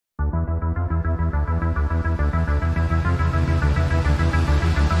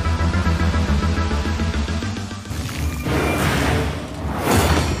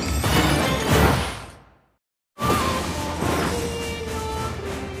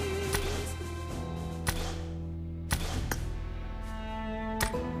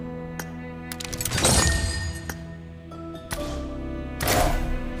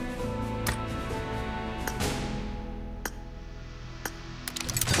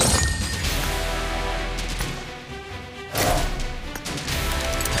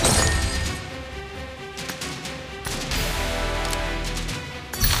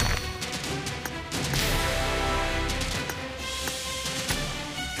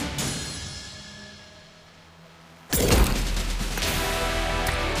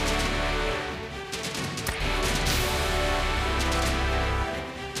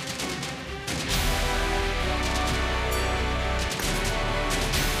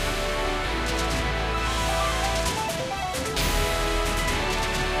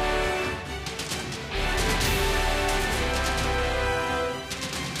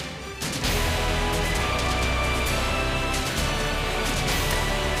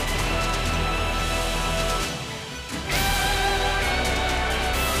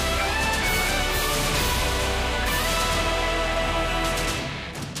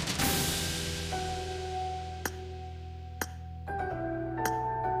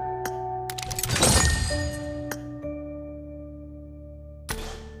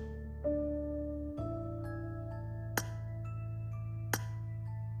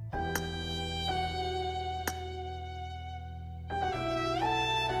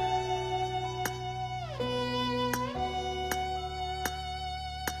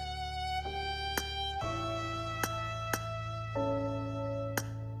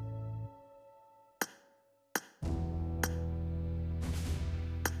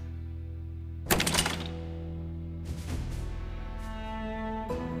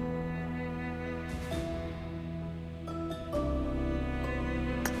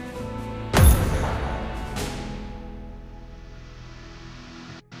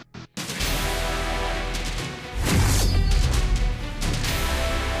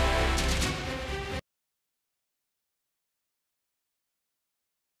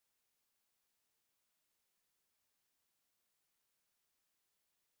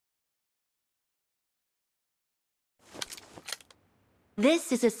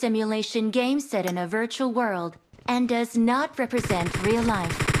This is a simulation game set in a virtual world and does not represent real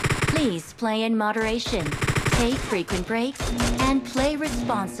life. Please play in moderation, take frequent breaks, and play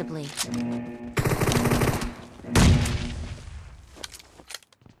responsibly.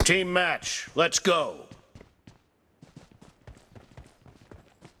 Team match, let's go.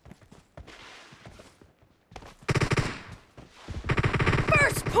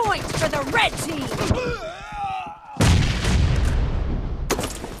 First point for the red team!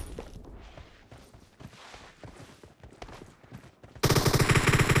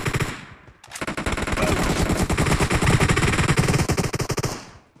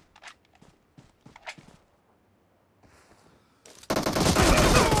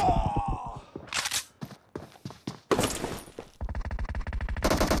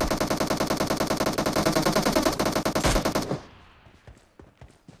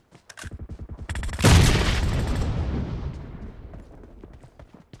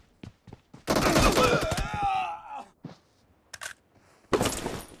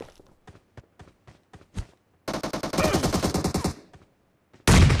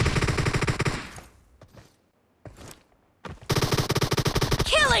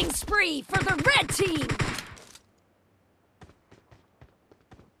 Killing spree for the red team!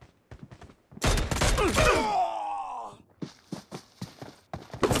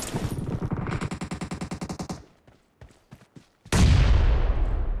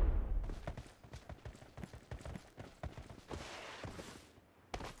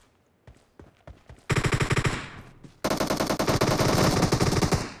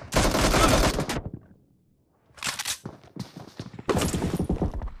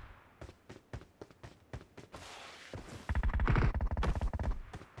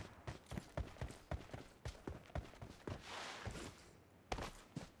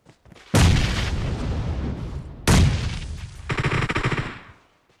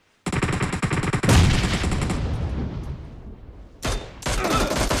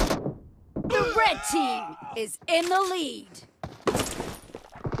 Team is in the lead.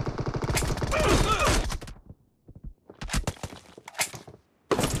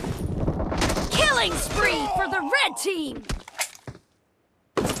 Killing spree for the red team.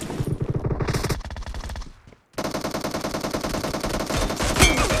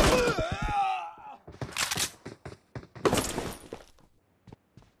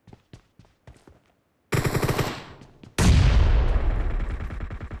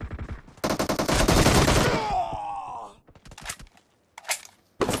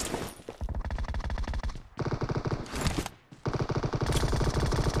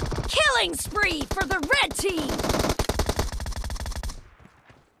 Killing spree for the red team!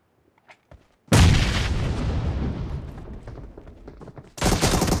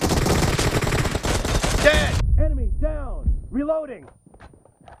 Dead! Enemy down! Reloading!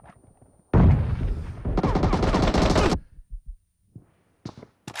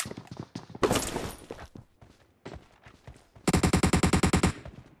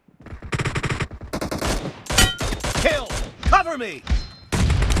 Kill! Cover me!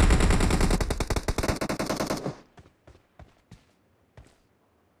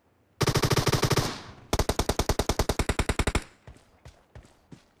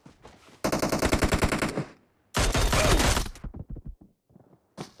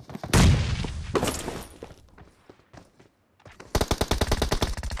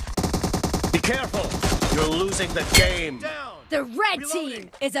 Be careful! You're losing the game! Down. The red team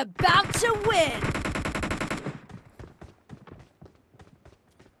is about to win!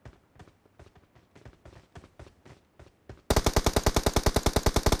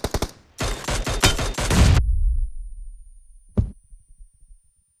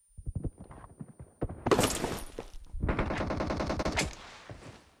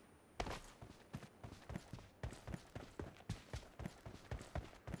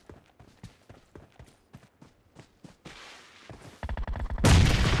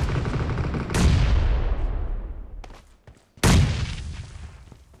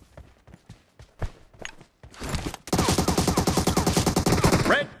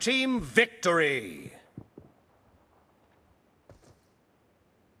 Red team victory!